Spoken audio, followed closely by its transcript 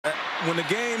when the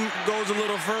game goes a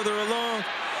little further along,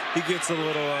 he gets a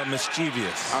little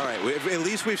mischievous. All right, at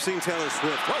least we've seen Taylor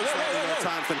Swift. Whoa.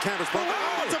 Times from Canvas.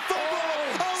 Oh, it's a fumble!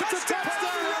 Oh, it's a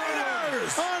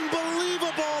touchdown!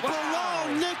 Unbelievable! Bilal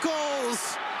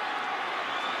Nichols!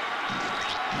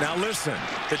 Now listen,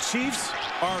 the Chiefs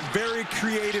are a very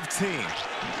creative team.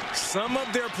 Some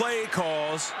of their play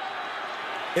calls,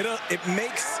 it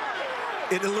makes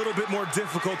it a little bit more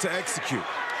difficult to execute.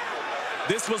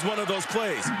 This was one of those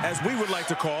plays, as we would like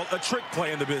to call a trick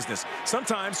play in the business.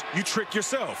 Sometimes you trick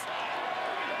yourself.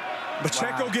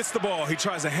 Pacheco gets the ball. He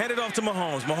tries to hand it off to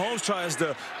Mahomes. Mahomes tries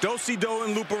to do-si-do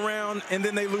and loop around, and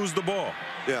then they lose the ball.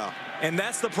 Yeah. And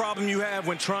that's the problem you have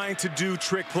when trying to do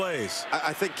trick plays.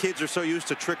 I think kids are so used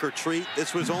to trick or treat.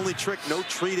 This was only trick, no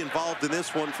treat involved in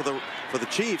this one for the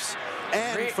Chiefs.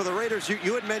 And for the Raiders,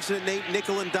 you had mentioned it, Nate,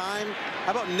 nickel and dime.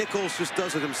 How about Nichols just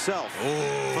does it himself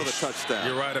for the touchdown?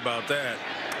 You're right about that.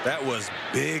 That was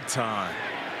big time.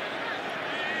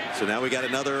 So now we got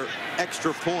another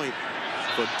extra point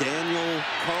for Daniel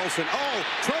Carlson. Oh,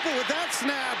 trouble with that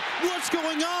snap. What's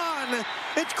going on?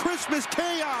 It's Christmas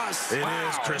chaos. It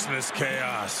is Christmas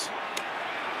chaos.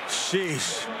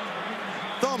 Sheesh.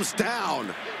 Thumbs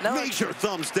down. Major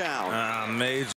thumbs down. Major.